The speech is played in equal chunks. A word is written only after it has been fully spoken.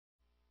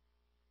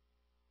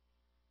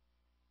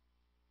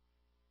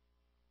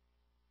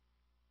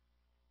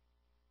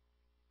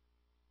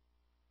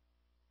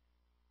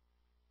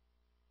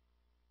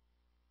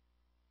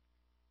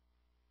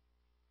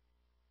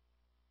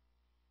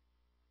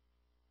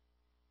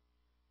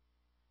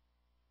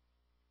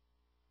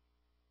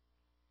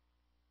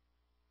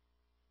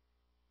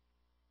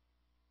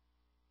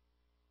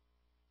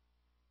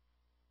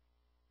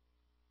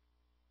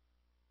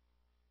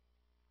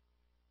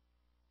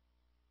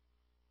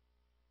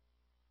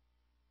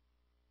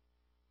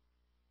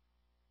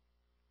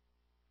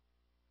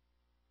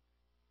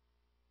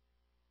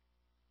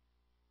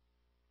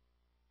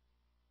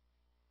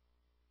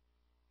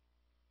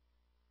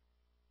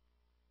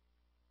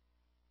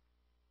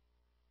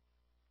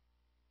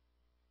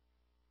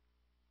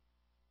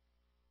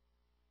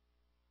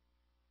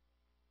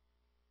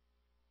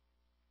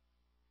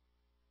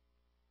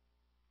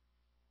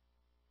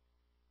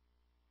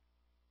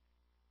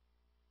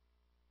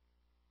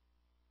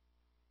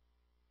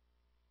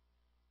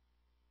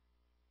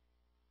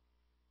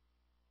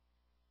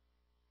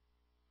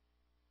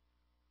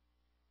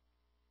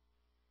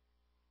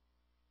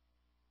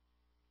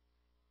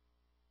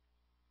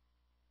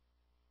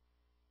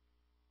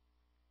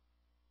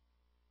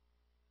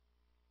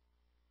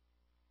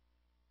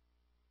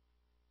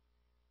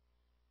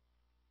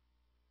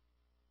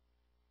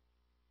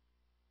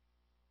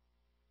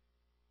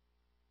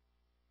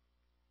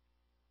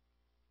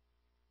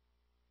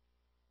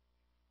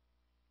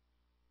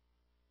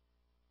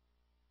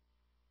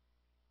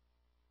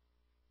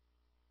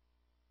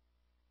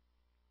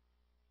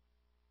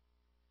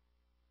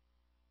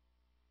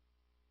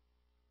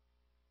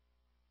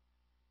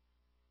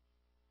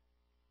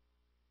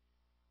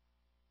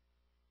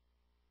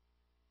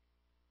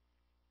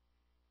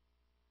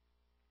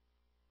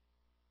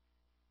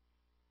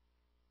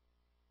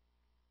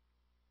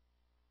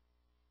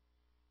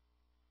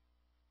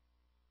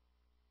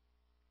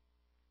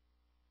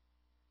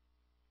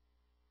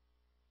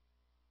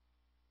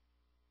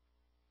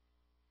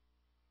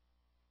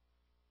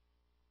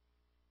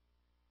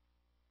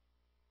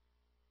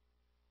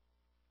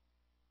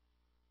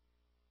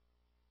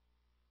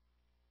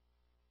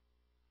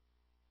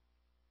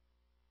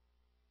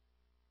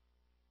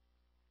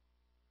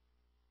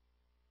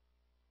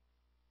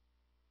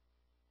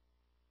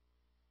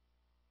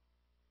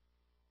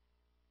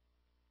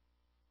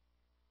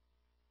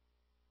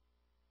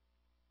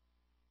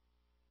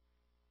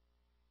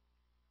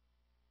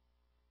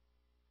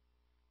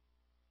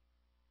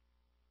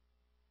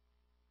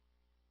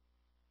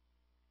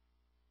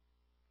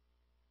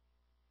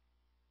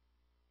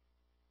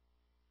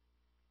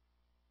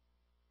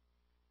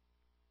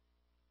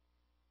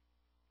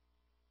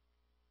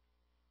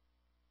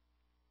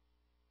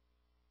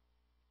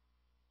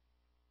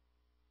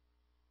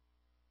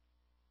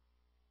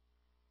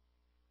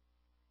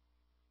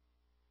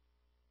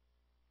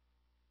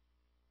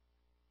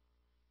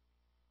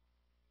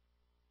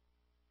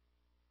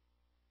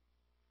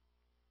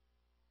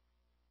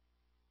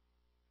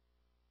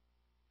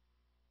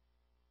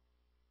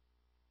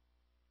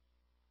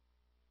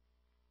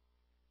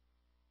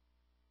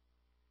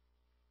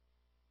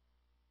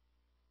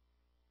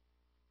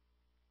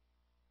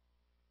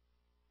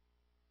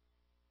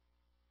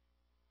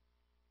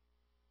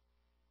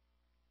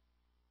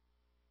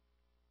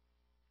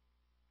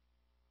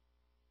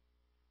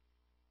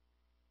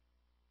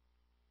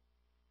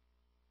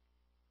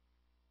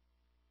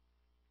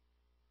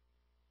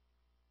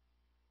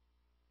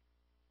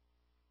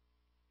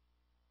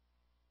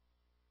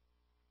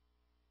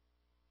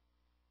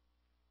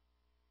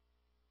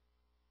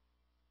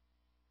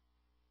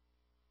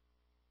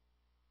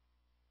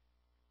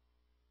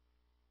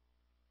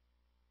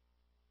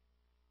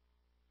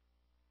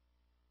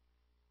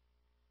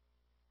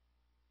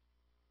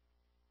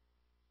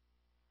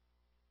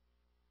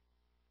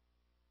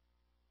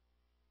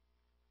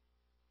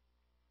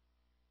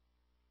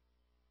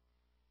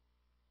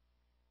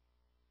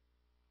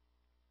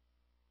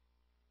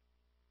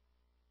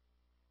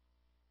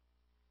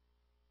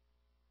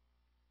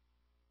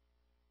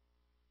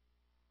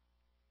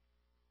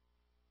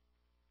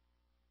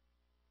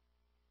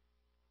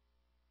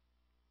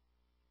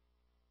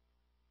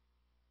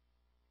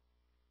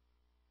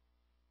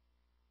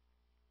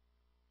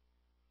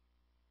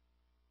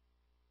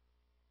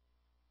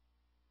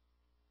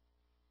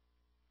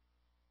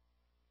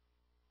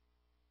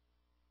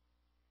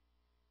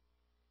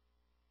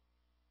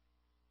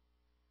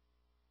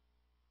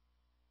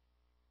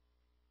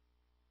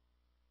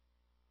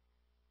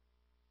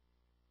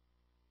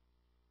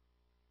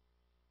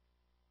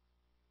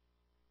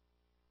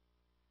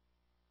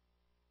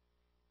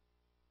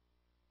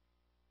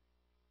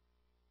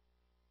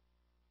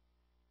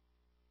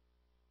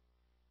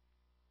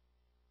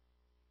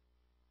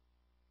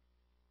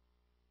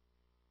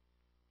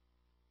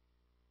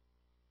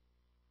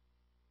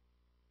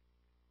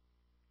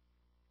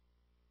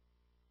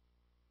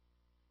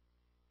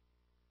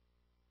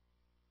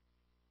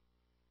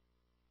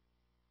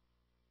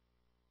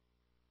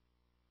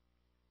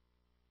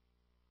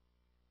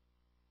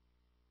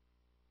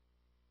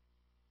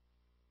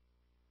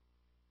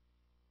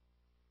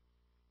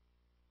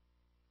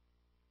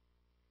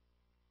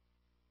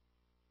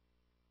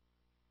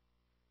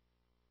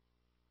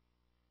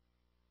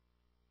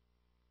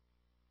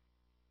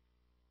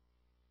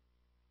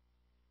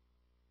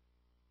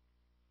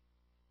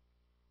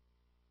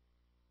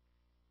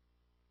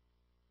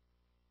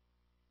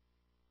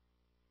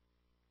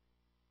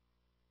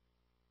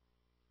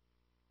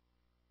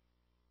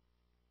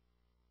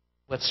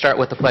Let's start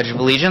with the Pledge of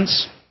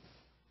Allegiance.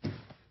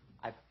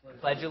 I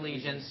pledge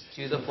allegiance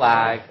to the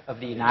flag of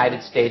the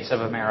United States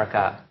of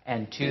America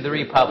and to the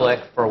republic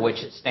for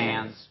which it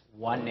stands,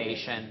 one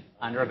nation,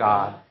 under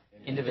God,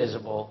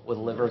 indivisible, with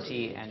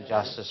liberty and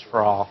justice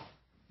for all.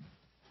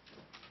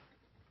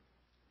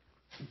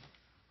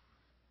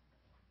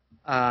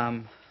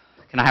 Can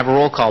I have a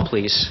roll call,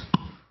 please?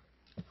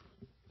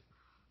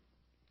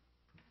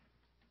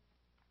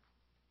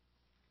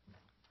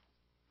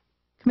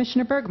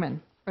 Commissioner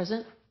Bergman.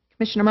 Present.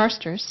 Commissioner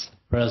Marsters.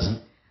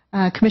 Present.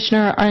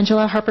 Commissioner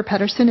Angela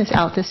Harper-Pedersen is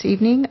out this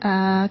evening.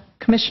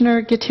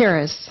 Commissioner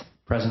Gutierrez.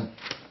 Present.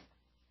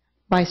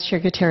 Vice Chair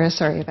Gutierrez,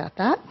 sorry about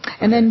that.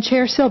 And then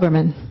Chair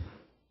Silberman.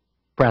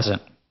 Present.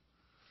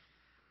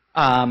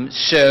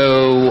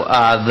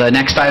 The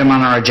next item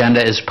on our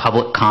agenda is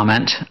public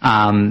comment.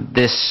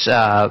 This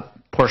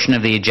portion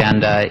of the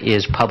agenda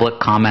is public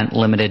comment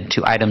limited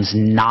to items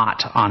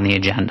not on the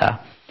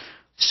agenda.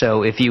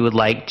 So if you would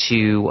like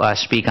to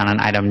speak on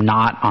an item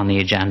not on the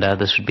agenda,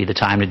 this would be the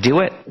time to do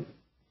it.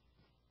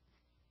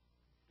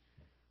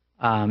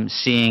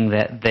 Seeing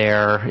that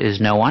there is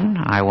no one,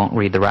 I won't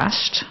read the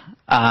rest.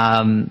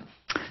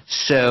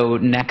 So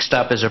next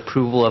up is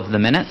approval of the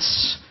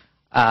minutes.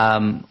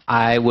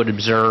 I would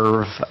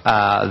observe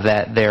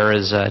that there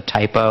is a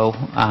typo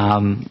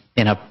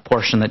in a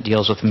portion that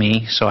deals with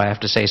me, so I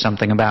have to say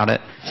something about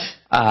it,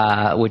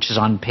 which is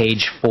on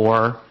page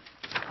 4.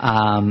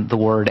 The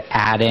word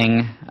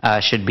adding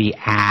should be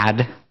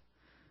add.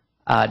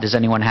 Does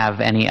anyone have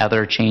any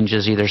other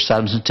changes, either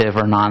substantive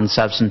or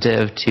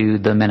non-substantive, to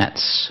the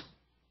minutes?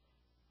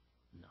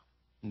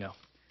 No.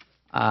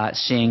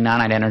 Seeing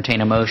none, I'd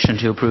entertain a motion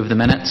to approve the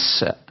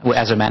minutes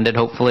as amended,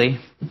 hopefully.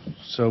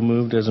 So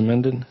moved as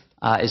amended.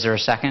 Is there a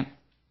second?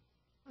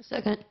 A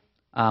second.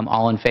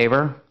 All in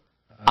favor?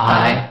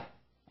 Aye.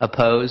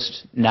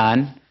 Opposed?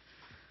 None.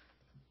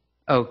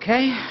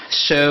 Okay,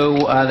 so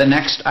the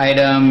next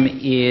item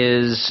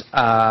is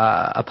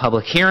a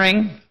public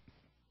hearing.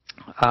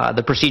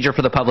 The procedure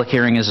for the public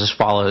hearing is as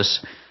follows.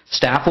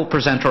 Staff will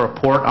present a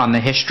report on the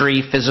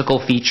history, physical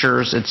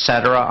features,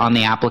 etc. on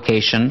the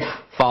application,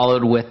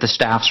 followed with the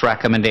staff's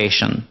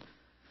recommendation.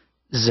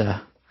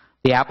 The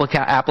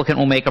applicant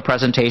will make a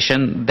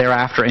presentation.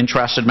 Thereafter,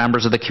 interested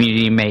members of the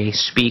community may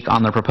speak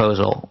on the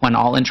proposal. When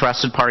all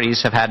interested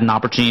parties have had an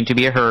opportunity to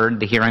be heard,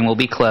 the hearing will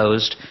be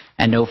closed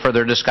and no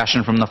further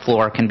discussion from the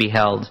floor can be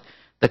held.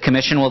 The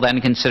commission will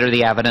then consider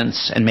the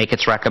evidence and make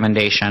its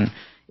recommendation.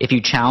 If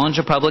you challenge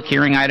a public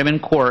hearing item in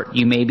court,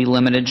 you may be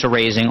limited to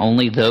raising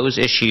only those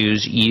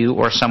issues you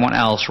or someone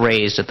else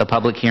raised at the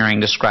public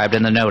hearing described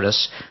in the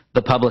notice,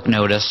 the public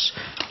notice,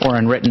 or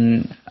in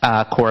written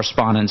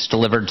correspondence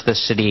delivered to the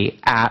city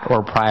at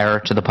or prior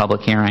to the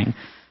public hearing.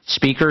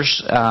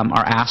 Speakers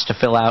are asked to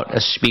fill out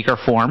a speaker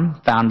form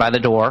found by the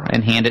door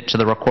and hand it to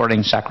the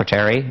recording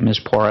secretary, Ms.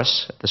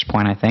 Porras, at this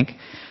point I think,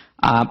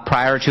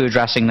 prior to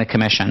addressing the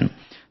commission.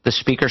 The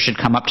speaker should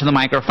come up to the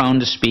microphone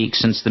to speak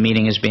since the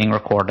meeting is being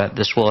recorded.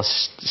 This will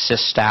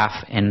assist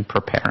staff in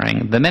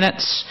preparing the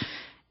minutes.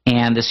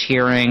 And this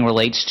hearing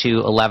relates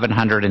to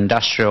 1100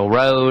 Industrial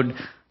Road,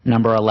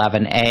 number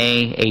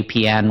 11A,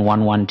 APN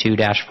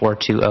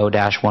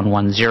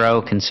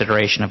 112-420-110,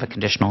 consideration of a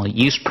conditional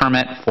use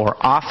permit for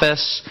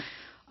office.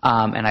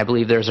 And I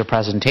believe there's a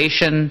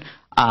presentation.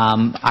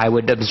 I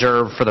would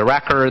observe for the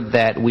record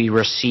that we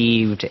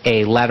received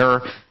a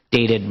letter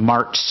dated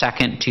March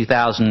 2nd,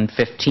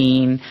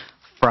 2015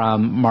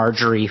 from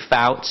Marjorie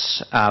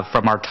Fouts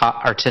from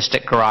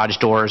Artistic Garage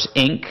Doors,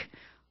 Inc.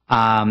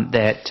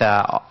 That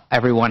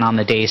everyone on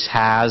the dais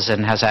has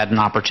and has had an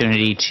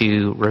opportunity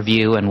to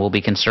review and will be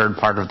considered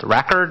part of the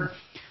record.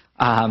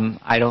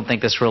 I don't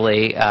think this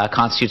really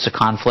constitutes a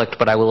conflict,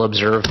 but I will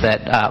observe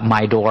that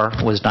my door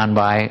was done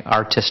by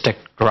Artistic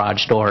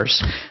Garage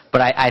Doors. But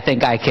I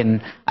think I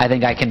can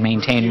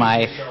maintain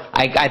my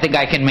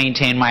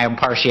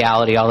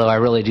impartiality, although I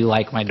really do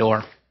like my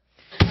door.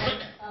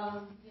 I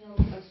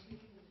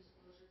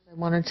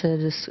wanted to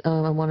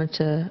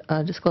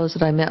disclose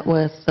that I met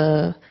with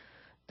the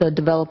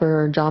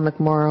developer John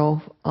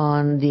McMorrow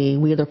on the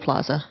Wheeler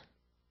Plaza.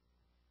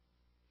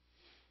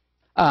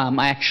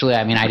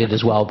 I did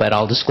as well, but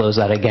I'll disclose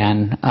that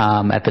again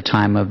at the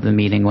time of the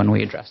meeting when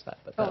we address that.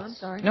 But I'm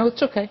sorry. No,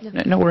 it's okay.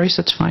 Yeah. No worries.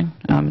 That's fine.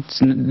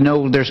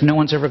 There's no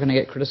one's ever going to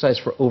get criticized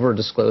for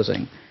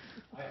over-disclosing.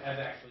 I've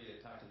actually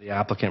talked to the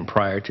applicant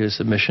prior to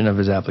submission of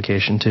his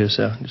application too,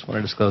 so just want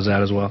to disclose that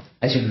as well.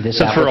 As in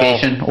this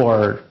application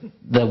or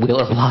the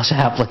Wheeler Plaza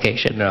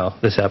application? No,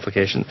 this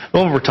application. The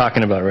one we're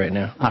talking about right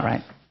now. All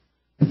right.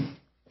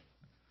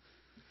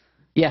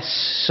 Yes,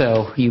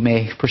 so you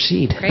may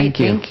proceed. Great,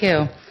 thank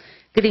you.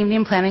 Good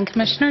evening, Planning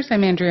Commissioners.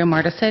 I'm Andrea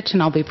Martisich,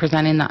 and I'll be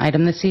presenting the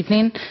item this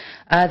evening.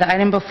 The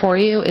item before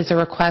you is a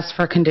request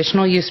for a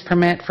conditional use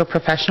permit for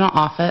professional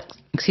office,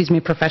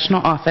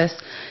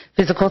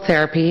 physical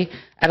therapy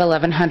at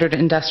 1100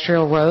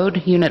 Industrial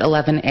Road, Unit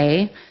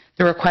 11A.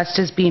 The request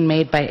is being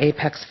made by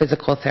Apex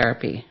Physical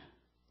Therapy.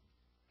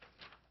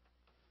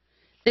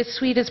 This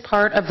suite is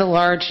part of the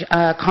large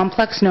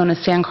complex known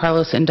as San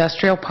Carlos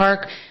Industrial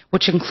Park,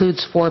 which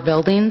includes 4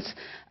 buildings.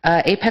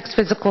 Apex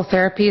Physical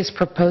Therapy is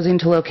proposing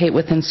to locate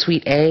within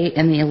Suite A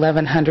in the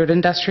 1100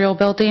 Industrial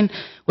Building,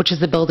 which is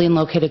the building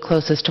located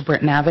closest to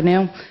Britton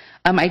Avenue.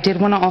 I did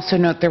want to also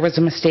note there was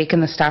a mistake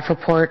in the staff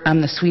report.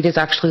 The suite is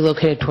actually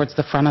located towards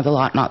the front of the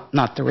lot,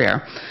 not the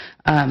rear.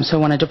 So I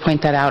wanted to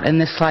point that out,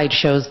 and this slide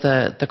shows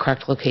the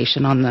correct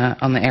location on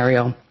the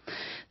aerial.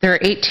 There are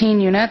 18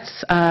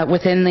 units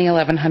within the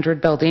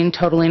 1100 building,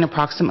 totaling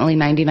approximately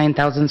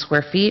 99,000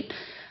 square feet.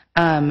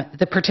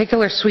 The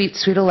particular suite,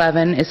 Suite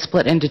 11, is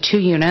split into 2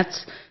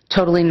 units,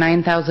 totaling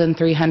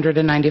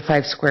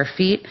 9,395 square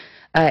feet.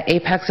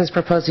 Apex is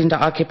proposing to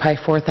occupy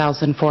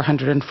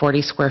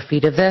 4,440 square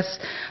feet of this,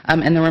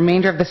 and the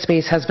remainder of the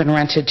space has been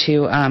rented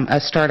to a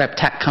startup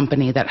tech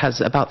company that has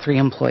about 3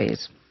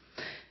 employees.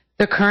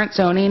 The current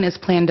zoning is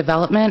planned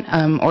development,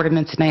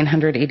 Ordinance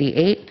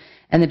 988,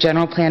 and the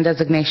general plan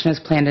designation is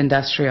planned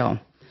industrial.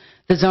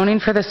 The zoning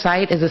for the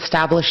site is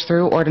established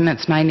through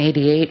Ordinance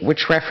 988,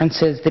 which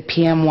references the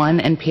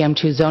PM1 and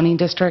PM2 zoning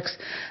districts,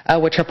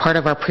 which are part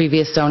of our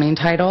previous zoning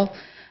title.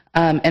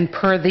 And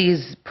per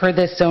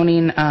this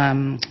zoning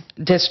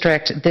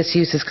district, this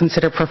use is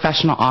considered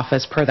professional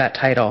office per that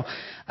title,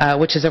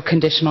 which is a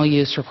conditional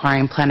use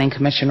requiring Planning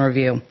Commission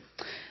review.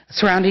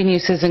 Surrounding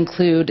uses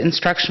include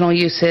instructional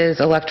uses,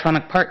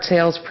 electronic part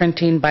sales,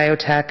 printing,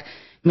 biotech,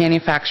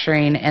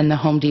 manufacturing, and the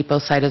Home Depot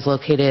site is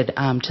located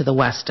to the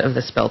west of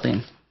this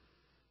building.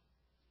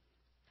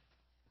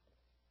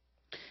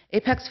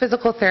 Apex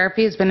Physical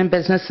Therapy has been in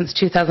business since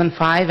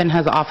 2005 and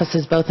has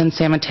offices both in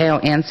San Mateo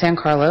and San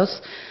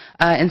Carlos.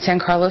 In San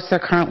Carlos, they're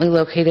currently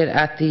located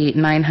at the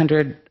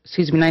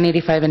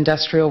 985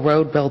 Industrial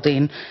Road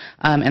building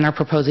and are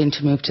proposing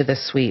to move to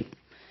this suite.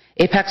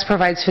 Apex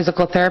provides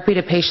physical therapy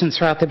to patients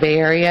throughout the Bay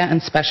Area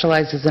and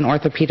specializes in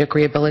orthopedic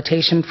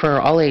rehabilitation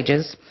for all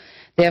ages.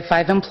 They have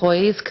 5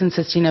 employees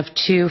consisting of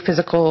 2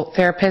 physical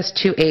therapists,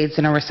 2 aides,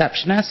 and a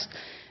receptionist.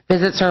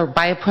 Visits are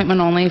by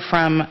appointment only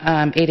from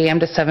 8 a.m.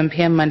 to 7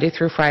 p.m. Monday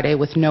through Friday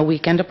with no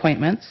weekend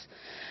appointments.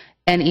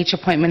 And each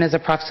appointment is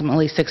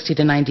approximately 60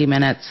 to 90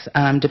 minutes,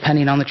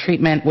 depending on the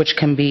treatment, which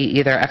can be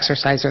either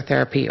exercise or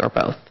therapy or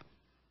both.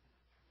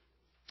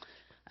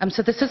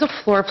 So this is a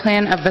floor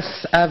plan of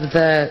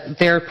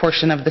their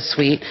portion of the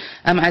suite.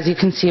 As you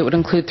can see, it would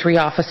include 3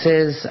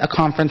 offices, a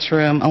conference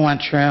room, a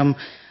lunchroom,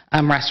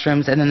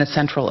 restrooms, and then the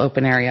central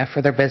open area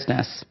for their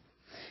business.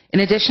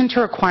 In addition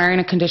to requiring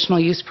a conditional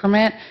use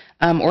permit,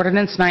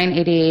 Ordinance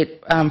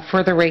 988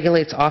 further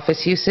regulates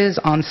office uses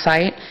on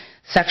site.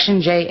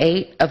 Section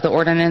J8 of the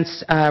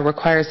ordinance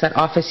requires that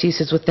office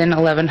uses within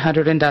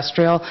 1100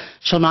 industrial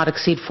shall not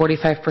exceed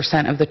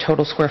 45% of the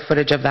total square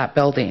footage of that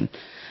building.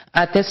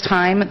 At this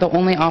time, the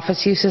only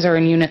office uses are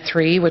in Unit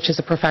 3, which is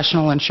a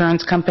professional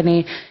insurance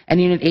company,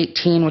 and Unit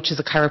 18, which is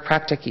a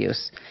chiropractic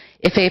use.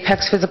 If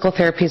Apex Physical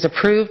Therapy is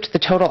approved, the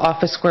total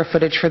office square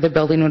footage for the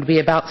building would be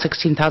about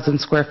 16,000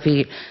 square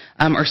feet,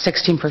 or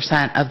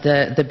 16% of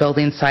the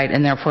building site,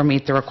 and therefore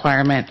meet the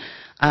requirement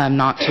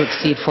not to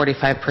exceed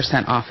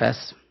 45%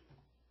 office.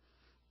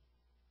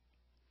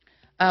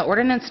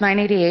 Ordinance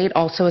 988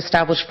 also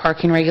established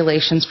parking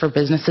regulations for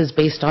businesses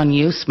based on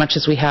use, much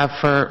as we have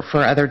for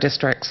other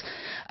districts.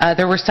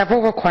 There were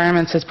several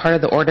requirements as part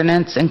of the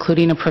ordinance,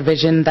 including a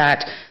provision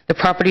that the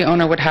property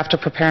owner would have to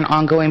prepare an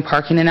ongoing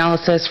parking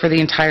analysis for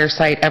the entire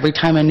site every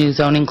time a new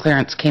zoning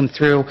clearance came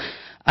through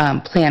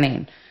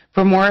planning.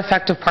 For more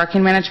effective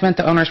parking management,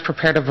 the owners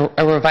prepared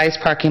a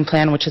revised parking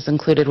plan, which is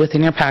included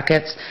within your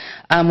packets,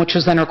 which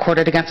was then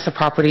recorded against the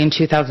property in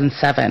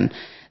 2007.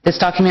 This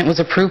document was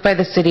approved by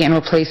the city and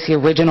replaced the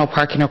original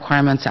parking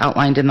requirements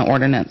outlined in the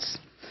ordinance.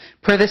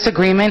 Per this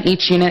agreement,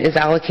 each unit is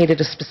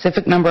allocated a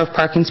specific number of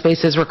parking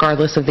spaces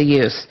regardless of the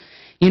use.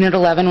 Unit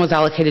 11 was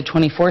allocated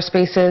 24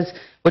 spaces,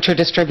 which are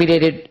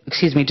distributed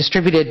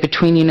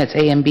between units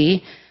A and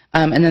B,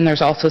 and then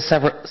there's also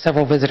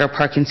several visitor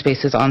parking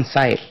spaces on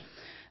site.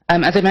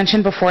 As I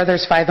mentioned before,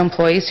 there's 5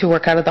 employees who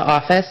work out of the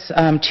office.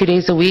 2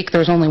 days a week,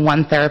 there's only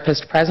 1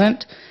 therapist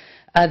present.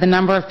 The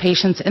number of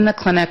patients in the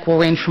clinic will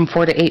range from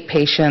 4 to 8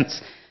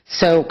 patients.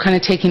 So kind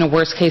of taking a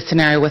worst case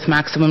scenario with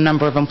maximum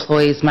number of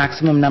employees,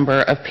 maximum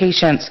number of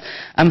patients,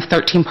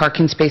 13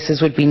 parking spaces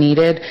would be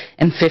needed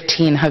and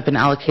 15 have been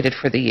allocated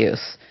for the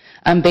use.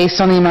 Based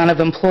on the amount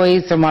of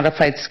employees, their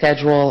modified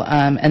schedule,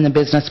 and the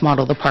business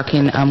model, the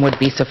parking would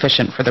be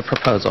sufficient for the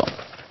proposal.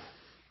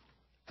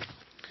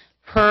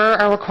 Per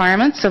our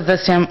requirements of the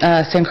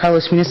San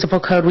Carlos Municipal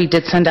Code, we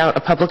did send out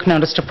a public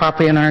notice to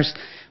property owners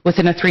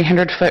within a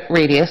 300-foot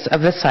radius of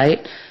the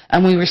site.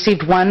 We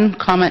received 1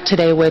 comment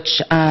today,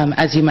 which,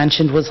 as you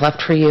mentioned, was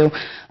left for you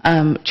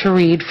to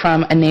read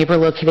from a neighbor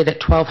located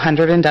at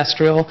 1200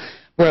 Industrial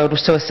Road,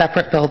 so a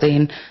separate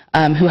building,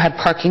 who had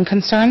parking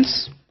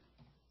concerns.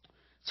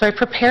 So I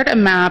prepared a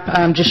map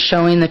just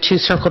showing the 2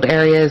 circled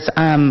areas.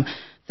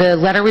 The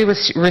letter we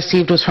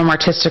received was from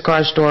Artistic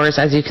Garage Doors.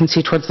 As you can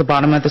see towards the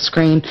bottom of the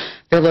screen,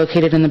 they're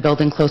located in the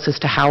building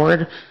closest to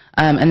Howard.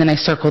 and then I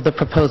circled the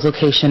proposed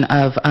location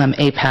of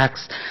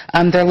Apex.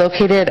 They're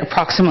located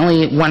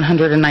approximately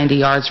 190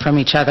 yards from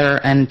each other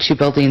and 2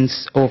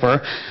 buildings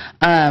over.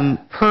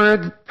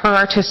 Per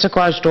Artistic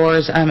Garage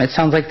Doors, it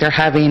sounds like they're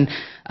having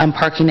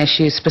parking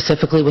issues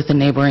specifically with the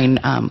neighboring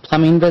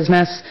plumbing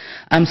business.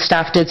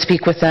 Staff did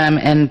speak with them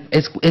and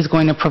is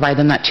going to provide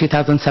them that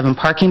 2007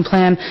 parking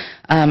plan,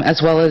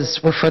 as well as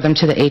refer them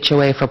to the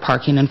HOA for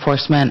parking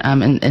enforcement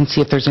and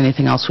see if there's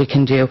anything else we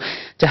can do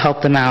to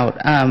help them out.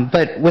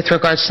 But with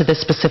regards to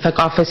this specific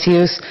office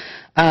use,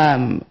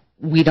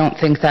 we don't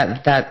think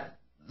that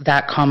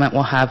comment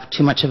will have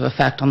too much of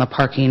effect on the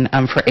parking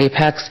for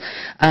Apex.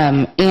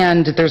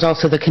 And there's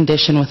also the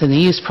condition within the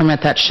use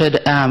permit that should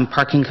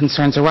parking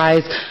concerns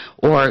arise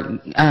or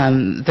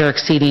they're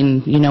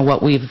exceeding,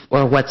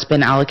 what's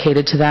been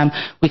allocated to them,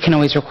 we can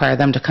always require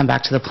them to come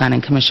back to the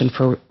Planning Commission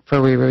for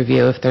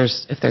re-review if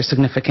there's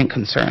significant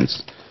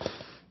concerns.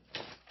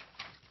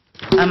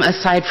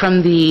 Aside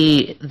from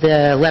the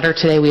letter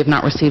today, we have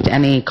not received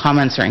any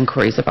comments or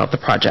inquiries about the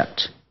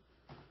project.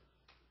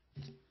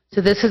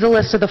 So this is a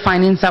list of the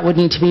findings that would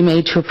need to be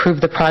made to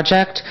approve the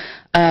project.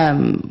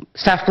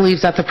 Staff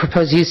believes that the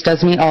proposed use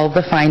does meet all of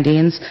the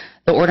findings.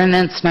 The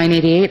Ordinance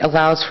 988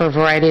 allows for a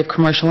variety of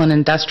commercial and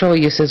industrial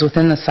uses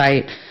within the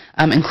site,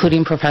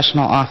 including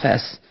professional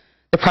office.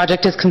 The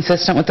project is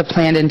consistent with the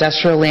planned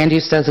industrial land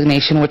use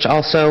designation, which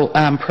also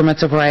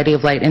permits a variety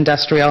of light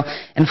industrial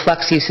and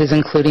flex uses,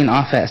 including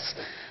office.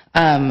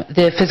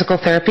 The physical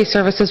therapy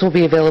services will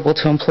be available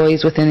to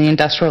employees within the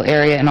industrial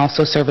area and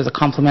also serve as a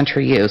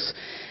complementary use.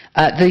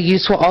 The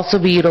use will also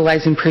be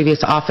utilizing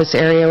previous office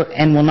area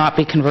and will not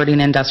be converting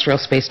industrial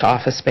space to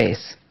office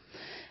space.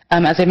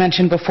 As I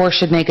mentioned before,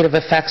 should negative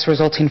effects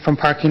resulting from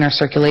parking or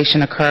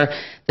circulation occur,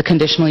 the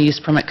conditional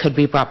use permit could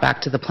be brought back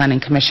to the Planning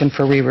Commission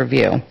for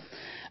re-review.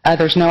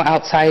 There's no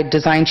outside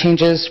design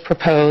changes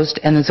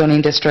proposed, and the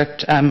zoning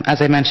district,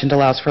 as I mentioned,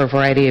 allows for a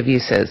variety of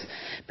uses.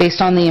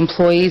 Based on the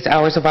employees,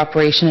 hours of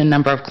operation, and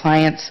number of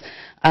clients,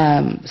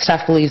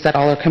 staff believes that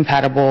all are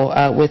compatible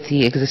with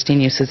the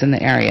existing uses in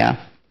the area.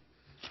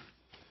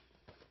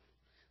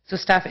 So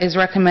staff is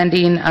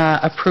recommending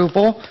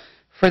approval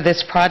for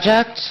this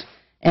project,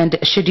 and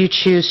should you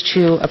choose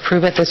to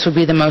approve it, this would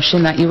be the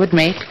motion that you would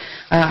make.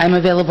 I'm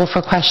available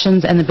for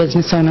questions, and the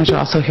business owners are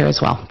also here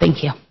as well.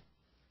 Thank you.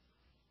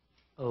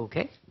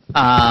 Okay.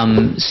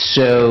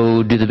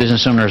 So do the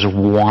business owners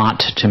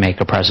want to make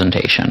a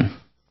presentation?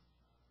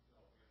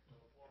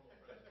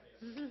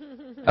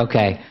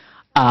 Okay.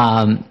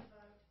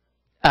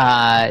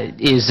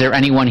 Is there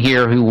anyone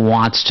here who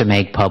wants to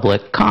make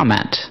public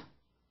comment?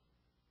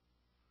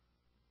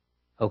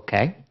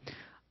 Okay.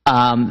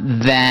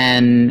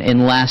 Then,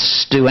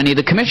 do any of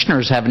the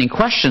commissioners have any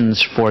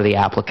questions for the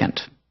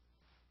applicant?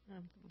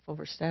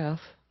 Over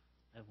staff.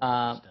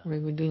 I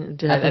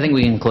think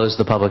we can close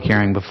the public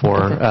hearing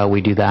before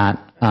we do that.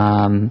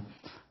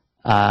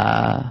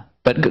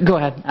 But go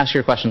ahead, ask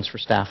your questions for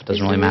staff. It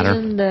doesn't really matter. Is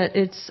the reason that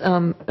it's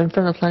in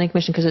front of the Planning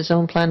Commission because it's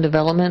own plan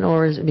development,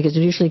 or is it because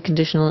usually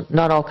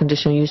not all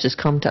conditional uses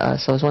come to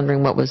us? So I was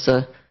wondering what was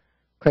the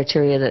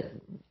criteria that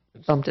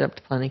bumped it up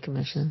to Planning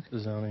Commission. The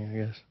zoning, I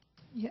guess.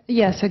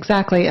 Yes,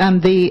 exactly. In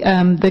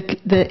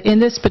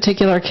this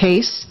particular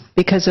case,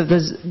 because of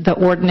the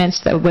ordinance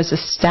that was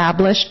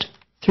established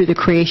through the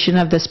creation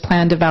of this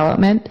plan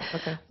development,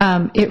 okay.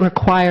 It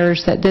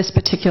requires that this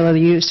particular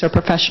use or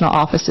professional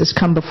offices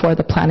come before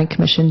the Planning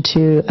Commission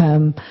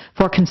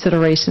for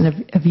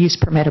consideration of use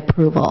permit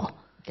approval.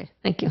 Okay,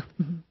 thank you.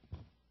 Mm-hmm.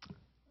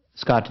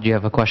 Scott, did you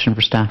have a question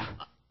for staff?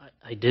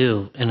 I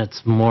do, and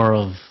it's more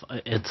of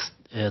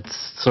it's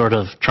sort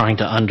of trying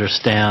to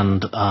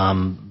understand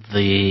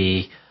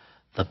the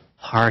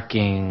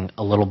parking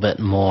a little bit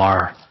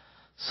more.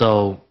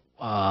 So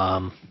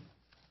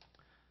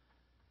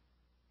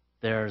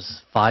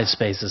there's 5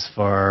 spaces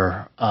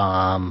for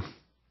the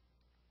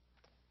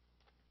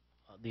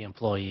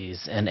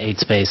employees and 8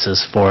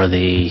 spaces for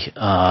the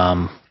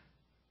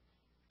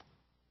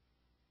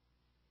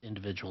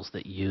individuals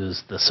that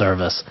use the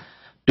service.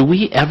 Do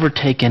we ever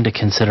take into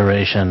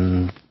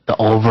consideration the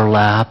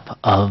overlap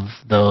of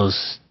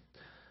those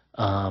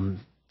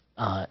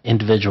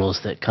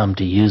individuals that come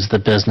to use the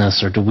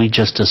business, or do we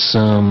just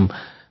assume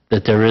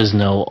that there is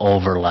no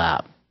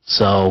overlap?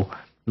 So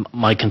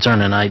my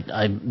concern,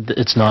 and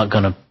it's not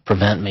going to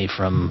prevent me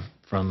from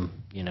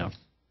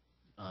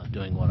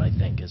doing what I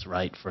think is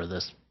right for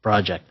this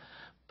project,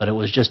 but it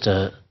was just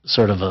a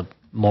sort of a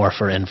more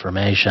for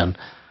information.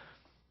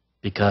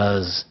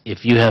 Because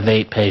if you have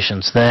 8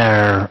 patients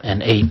there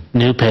and 8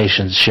 new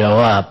patients show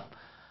up,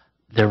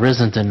 there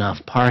isn't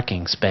enough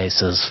parking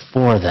spaces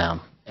for them.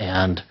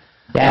 And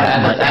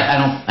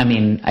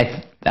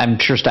I'm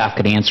sure staff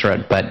could answer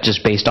it, but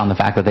just based on the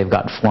fact that they've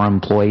got 4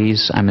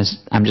 employees, I'm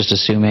just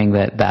assuming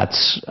that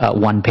that's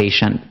 1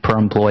 patient per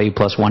employee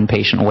plus 1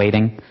 patient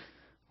waiting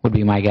would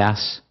be my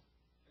guess.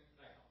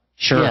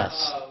 Sure.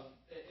 Yes.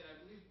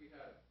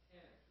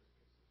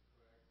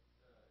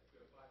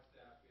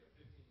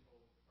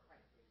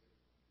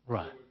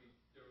 Right.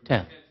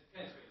 10.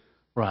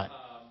 Right.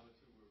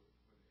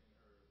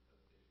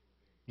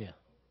 Yeah.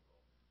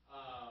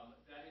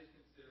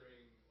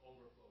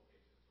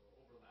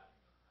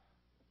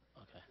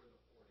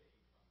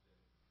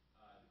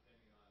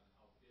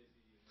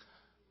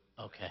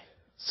 Okay.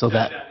 So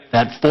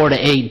that 4 to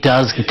 8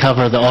 does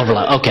cover the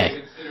overlap.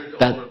 Okay.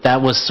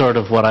 That was sort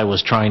of what I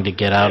was trying to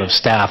get out of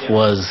staff,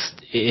 was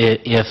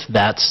if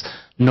that's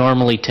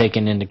normally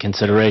taken into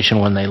consideration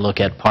when they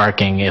look at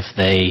parking, if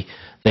they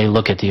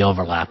look at the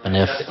overlap, and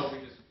if...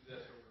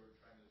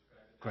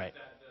 Great.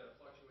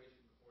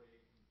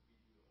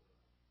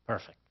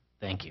 Perfect.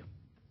 Thank you.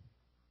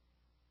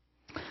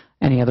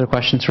 Any other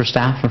questions for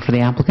staff or for the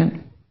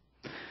applicant?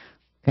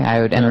 Okay, I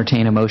would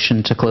entertain a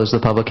motion to close the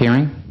public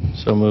hearing.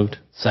 So moved.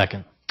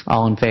 Second.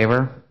 All in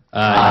favor?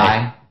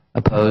 Aye.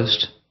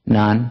 Opposed?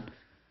 None.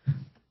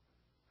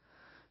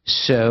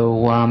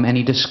 So,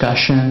 any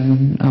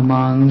discussion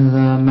among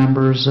the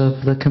members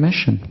of the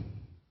commission?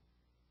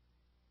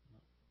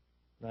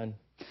 None.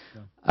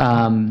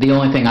 The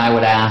only thing I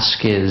would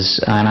ask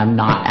is, and I'm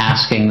not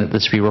asking that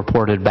this be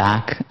reported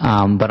back,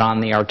 but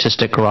on the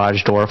artistic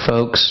garage door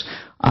folks,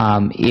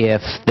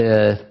 if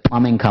the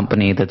plumbing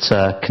company that's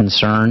a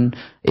concern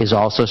is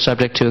also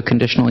subject to a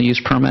conditional use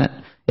permit,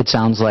 it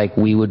sounds like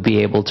we would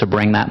be able to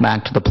bring that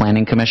back to the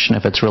Planning Commission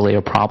if it's really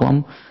a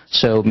problem.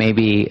 So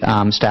maybe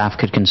staff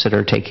could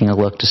consider taking a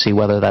look to see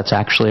whether that's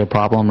actually a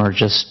problem or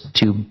just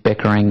two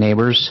bickering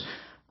neighbors.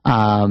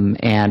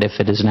 And if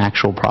it is an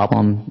actual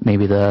problem,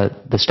 maybe the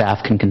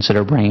staff can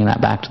consider bringing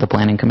that back to the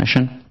Planning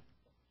Commission.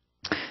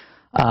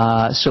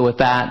 So with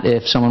that,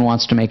 if someone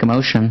wants to make a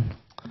motion.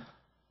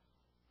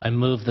 I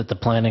move that the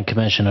Planning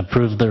Commission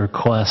approve the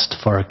request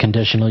for a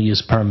conditional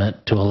use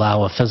permit to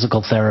allow a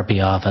physical therapy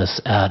office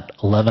at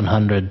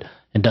 1100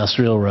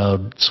 Industrial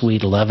Road,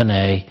 Suite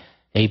 11A,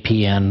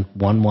 APN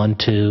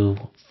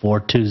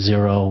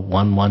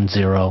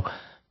 112-420-110,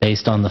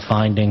 based on the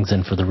findings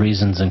and for the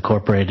reasons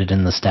incorporated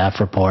in the staff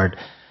report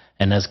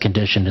and as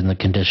conditioned in the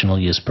conditional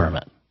use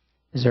permit.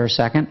 Is there a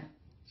second?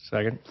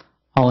 Second.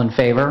 All in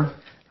favor?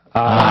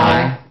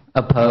 Aye.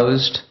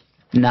 Opposed?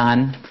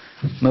 None.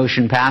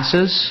 Motion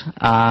passes.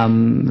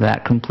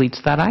 That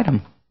completes that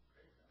item.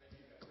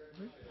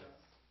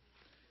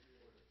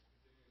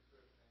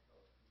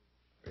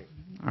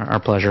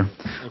 Our pleasure.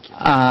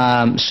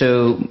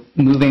 So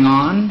moving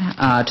on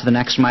to the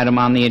next item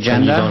on the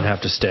agenda. You don't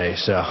have to stay,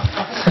 so.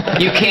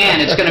 You can.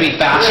 It's going to be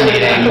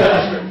fascinating.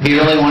 If you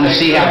really want to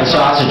see how the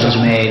sausage is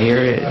made,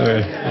 here.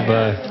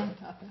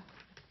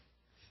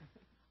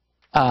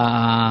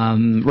 Bye.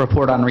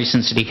 Report on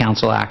recent City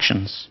Council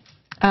actions.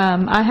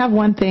 I have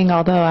one thing,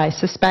 although I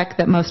suspect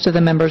that most of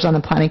the members on the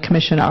Planning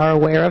Commission are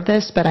aware of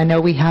this, but I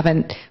know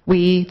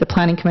the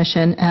Planning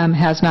Commission,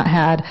 has not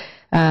had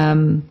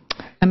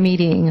a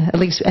meeting. At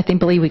least I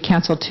believe we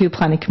canceled 2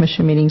 Planning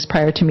Commission meetings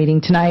prior to meeting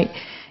tonight.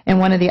 And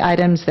one of the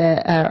items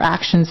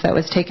actions that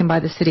was taken by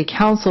the City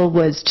Council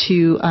was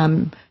to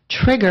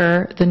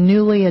trigger the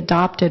newly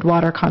adopted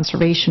water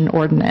conservation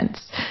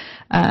ordinance,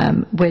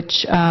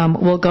 which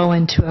will go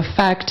into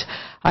effect,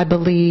 I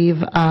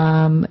believe,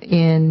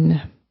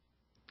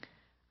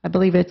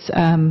 it's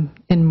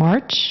in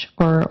March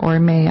or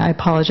May. I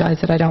apologize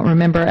that I don't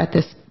remember at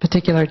this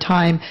particular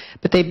time.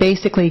 But they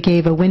basically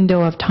gave a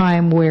window of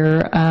time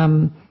where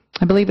I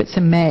believe it's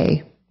in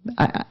May.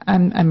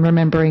 I'm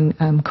remembering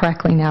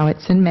correctly now.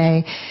 It's in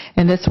May.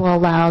 And this will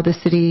allow the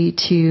city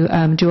to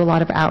do a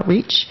lot of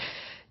outreach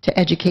to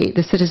educate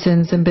the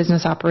citizens and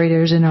business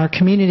operators in our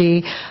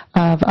community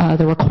of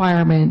the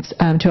requirements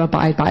to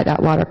abide by that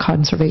water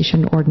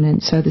conservation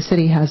ordinance. So the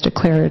city has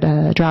declared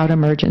a drought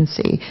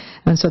emergency,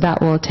 and so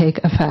that will take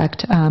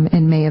effect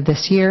in May of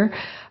this year.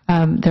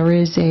 There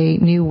is a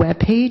new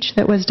webpage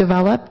that was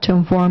developed to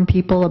inform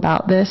people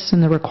about this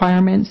and the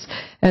requirements,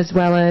 as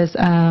well as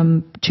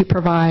to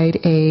provide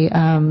a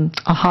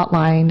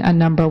hotline, a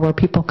number where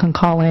people can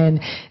call in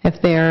if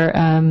there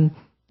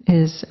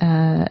is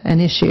an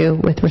issue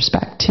with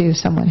respect to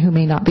someone who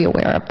may not be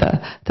aware of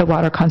the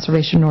water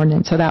conservation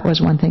ordinance. So that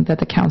was one thing that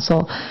the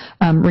council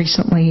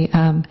recently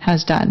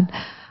has done.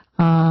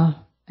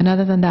 And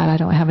other than that, I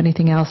don't have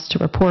anything else to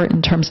report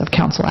in terms of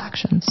council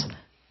actions.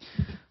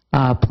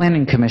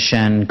 Planning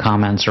Commission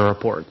comments or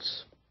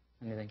reports.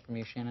 Anything from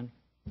you, Shannon?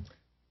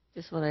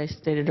 Just what I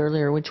stated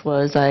earlier, which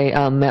was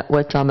I met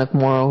with John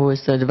McMorrow, who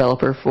is the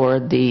developer for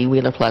the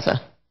Wheeler Plaza.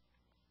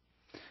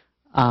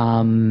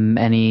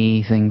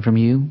 Anything from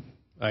you?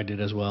 I did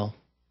as well.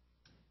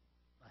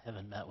 I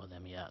haven't met with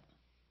him yet.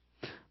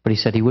 But he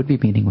said he would be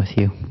meeting with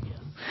you.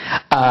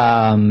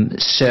 I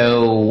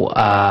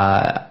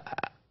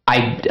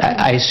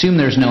assume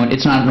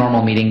it's not a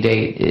normal meeting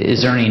date.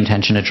 Is there any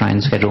intention to try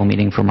and schedule a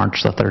meeting for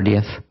March the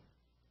 30th?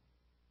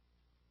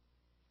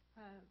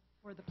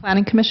 For the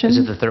Planning Commission? Is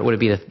it the third? Would it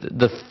be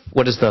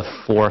what is the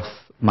 4th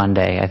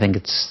Monday? I think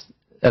it's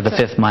the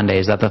 5th Monday.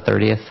 Is that the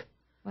 30th?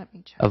 Let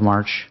me check. Of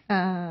March?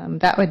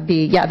 That would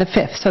be, the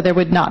 5th. So there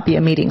would not be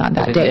a meeting on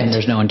that date. And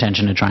there's no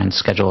intention to try and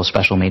schedule a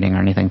special meeting or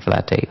anything for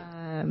that date?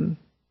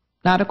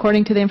 Not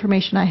according to the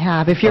information I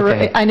have.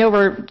 Okay. I know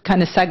we're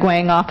kind of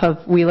segueing off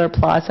of Wheeler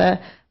Plaza,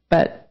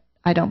 but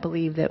I don't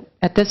believe that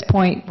at this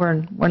point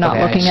we're not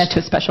looking into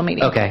a special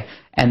meeting. Okay.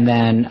 And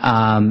then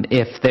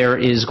if there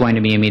is going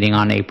to be a meeting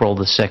on April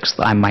the 6th,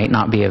 I might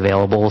not be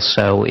available.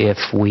 So if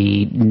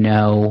we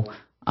know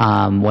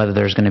whether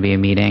there's going to be a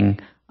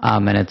meeting,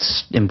 and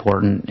it's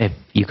important if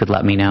you could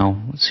let me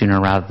know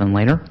sooner rather than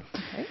later,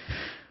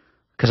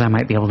 because I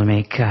might be able to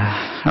make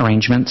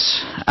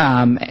arrangements.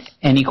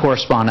 Any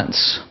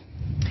correspondence?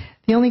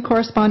 The only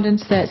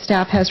correspondence that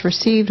staff has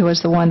received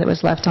was the one that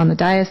was left on the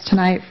dais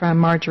tonight from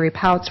Marjorie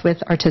Pouts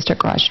with Artistic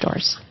Garage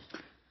Doors.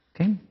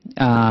 Okay.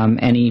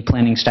 Any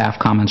planning staff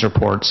comments,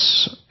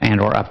 reports,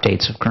 and/or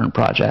updates of current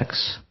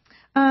projects?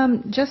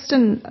 Just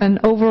an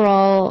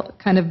overall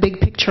kind of big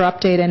picture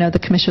update. I know the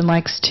Commission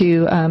likes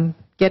to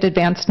get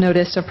advance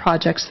notice of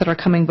projects that are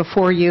coming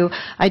before you.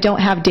 I don't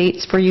have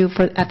dates for you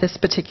at this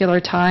particular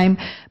time,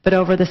 but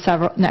over the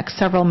next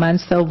several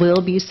months there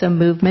will be some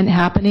movement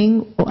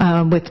happening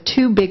with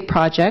two big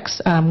projects.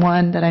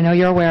 One that I know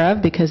you're aware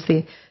of because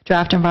the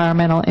draft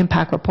environmental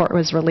impact report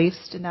was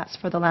released, and that's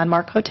for the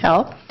Landmark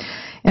Hotel.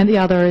 And the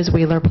other is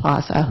Wheeler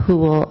Plaza,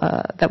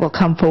 that will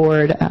come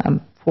forward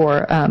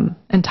for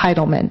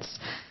entitlements.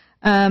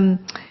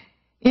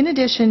 In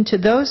addition to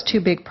those two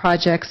big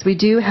projects, we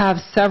do have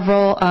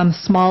several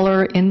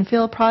smaller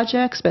infill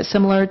projects, but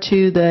similar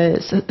to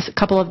the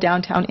couple of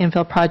downtown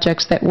infill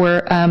projects that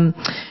were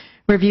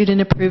reviewed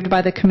and approved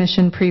by the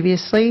Commission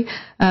previously.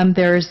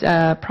 There's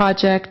a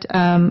project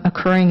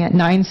occurring at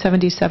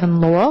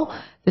 977 Laurel.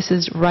 This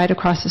is right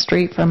across the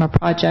street from a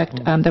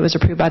project that was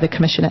approved by the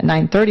Commission at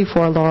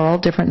 934 Laurel,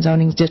 different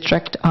zoning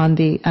district on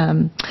the,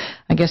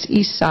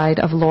 east side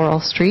of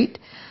Laurel Street.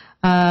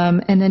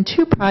 And then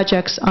two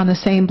projects on the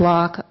same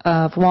block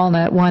of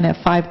Walnut, one at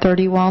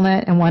 530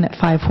 Walnut and one at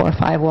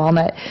 545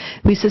 Walnut.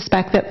 We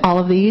suspect that all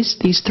of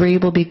these three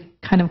will be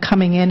kind of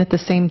coming in at the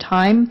same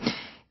time,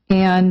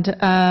 and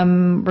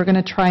we're going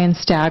to try and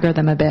stagger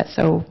them a bit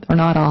so they're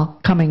not all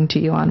coming to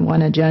you on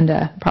one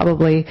agenda.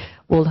 Probably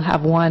we'll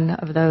have one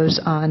of those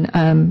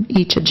on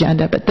each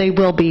agenda, but they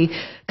will be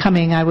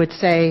coming, I would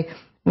say,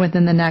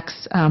 within the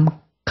next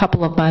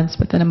couple of months,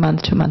 within a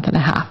month to a month and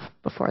a half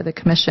before the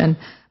Commission,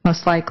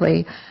 most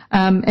likely.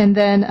 And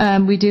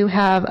then we do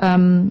have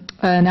an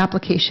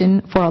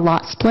application for a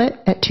lot split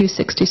at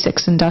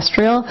 266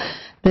 Industrial.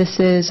 This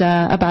is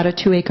about a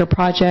 2-acre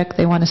project.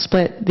 They want to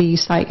split the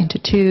site into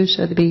two,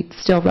 so they'll be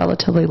still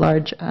relatively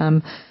large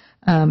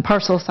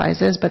parcel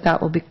sizes, but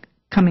that will be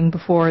coming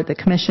before the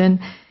Commission.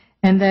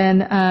 And then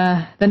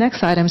the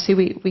next item,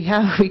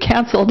 we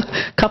canceled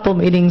a couple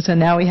meetings, and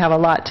now we have a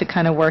lot to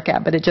kind of work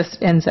at, but it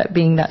just ends up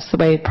being that's the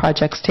way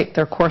projects take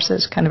their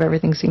courses. Kind of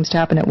everything seems to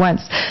happen at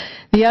once.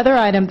 The other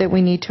item that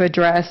we need to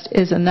address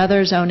is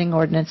another zoning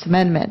ordinance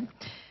amendment.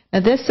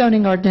 Now, this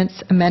zoning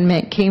ordinance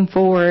amendment came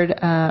forward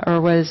or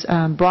was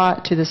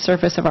brought to the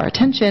surface of our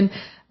attention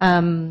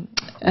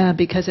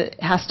because it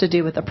has to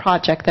do with a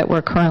project that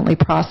we're currently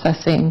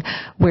processing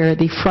where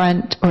the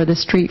front or the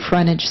street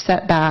frontage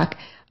setback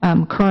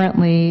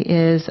currently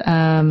is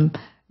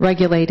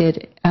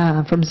regulated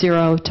from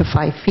 0 to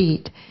 5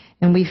 feet.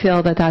 And we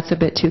feel that that's a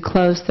bit too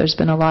close. There's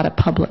been a lot of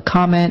public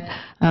comment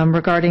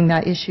regarding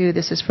that issue.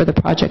 This is for the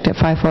project at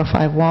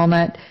 545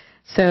 Walnut.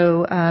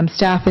 So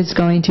staff is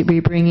going to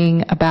be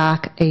bringing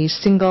back a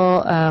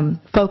single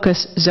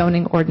focus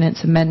zoning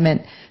ordinance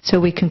amendment so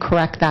we can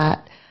correct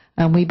that.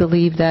 We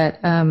believe that,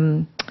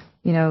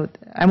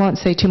 I won't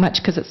say too much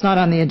because it's not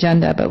on the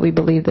agenda, but we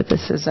believe that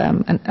this is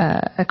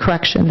a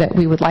correction that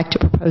we would like to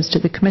propose to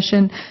the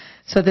Commission.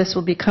 So this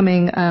will be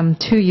coming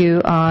to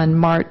you on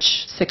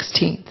March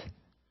 16th.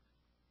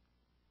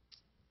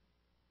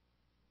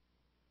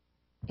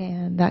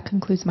 And that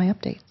concludes my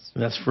updates.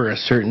 That's for a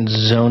certain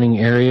zoning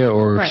area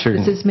or Right.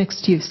 certain... This is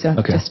mixed-use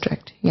Okay.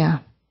 district, yeah.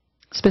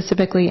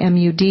 Specifically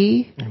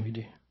MUD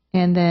MUD.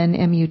 and then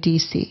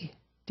MUDC,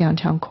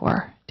 downtown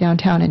core,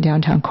 downtown and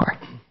downtown core.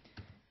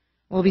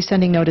 We'll be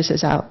sending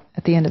notices out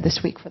at the end of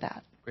this week for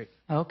that. Great.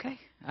 Okay.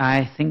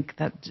 I think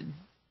that...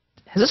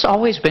 Has this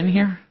always been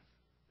here?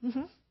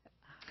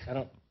 I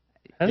don't...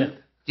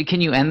 Can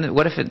you end...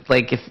 What if it,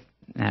 if...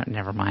 No,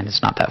 never mind.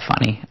 It's not that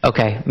funny.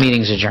 Okay.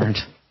 Meeting's adjourned.